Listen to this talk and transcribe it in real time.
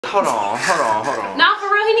hold on. No,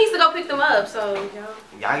 for real, he needs to go pick them up. So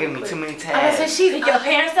y'all give me too many I tags. said she did your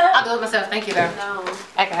parents up? I'll do it myself. Thank you, though. no.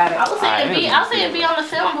 I can have it. I was saying be on the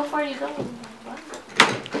film before you go.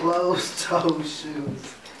 Closed toe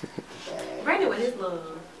shoes. Brandon with his little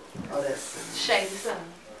Oh, that's shady stuff.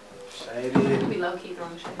 shaded. Be low key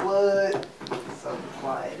throwing shade. What? So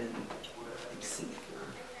quiet and see.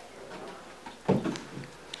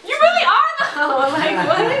 You really are though. Like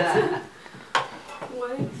what?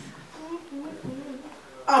 What?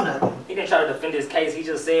 Oh, nothing. He didn't try to defend his case. He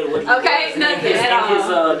just said what he Okay, was nothing in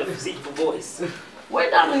at his deceitful voice. Where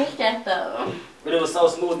Dominique at though? But it was so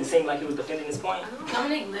smooth. It seemed like he was defending his point.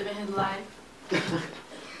 Dominique living his life.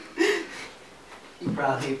 He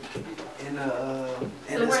probably in So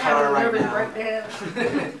his we're car having a right nervous now. breakdown.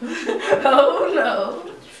 Oh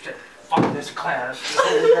no. Shit, fuck this class.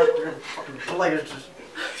 Fucking players just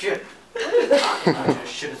shit. This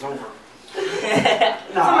shit is over.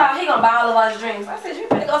 Somehow he gonna buy all of our drinks. I said, you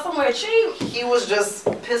better go somewhere cheap. He was just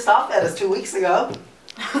pissed off at us 2 weeks ago.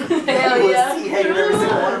 Hell He hated every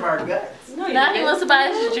single one of our guts. Now he wants to buy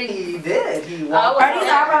his drink. He did. He walked. Are these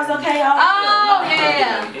eyebrows okay, y'all? Oh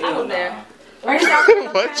yeah. I was there. Are these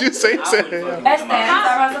eyebrows What you say? That's that. These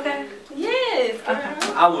eyebrows okay? Yes.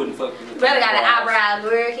 I wouldn't fuck with him. Brother got an eyebrow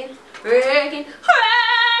working.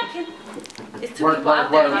 It's two people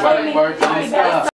out there. Work.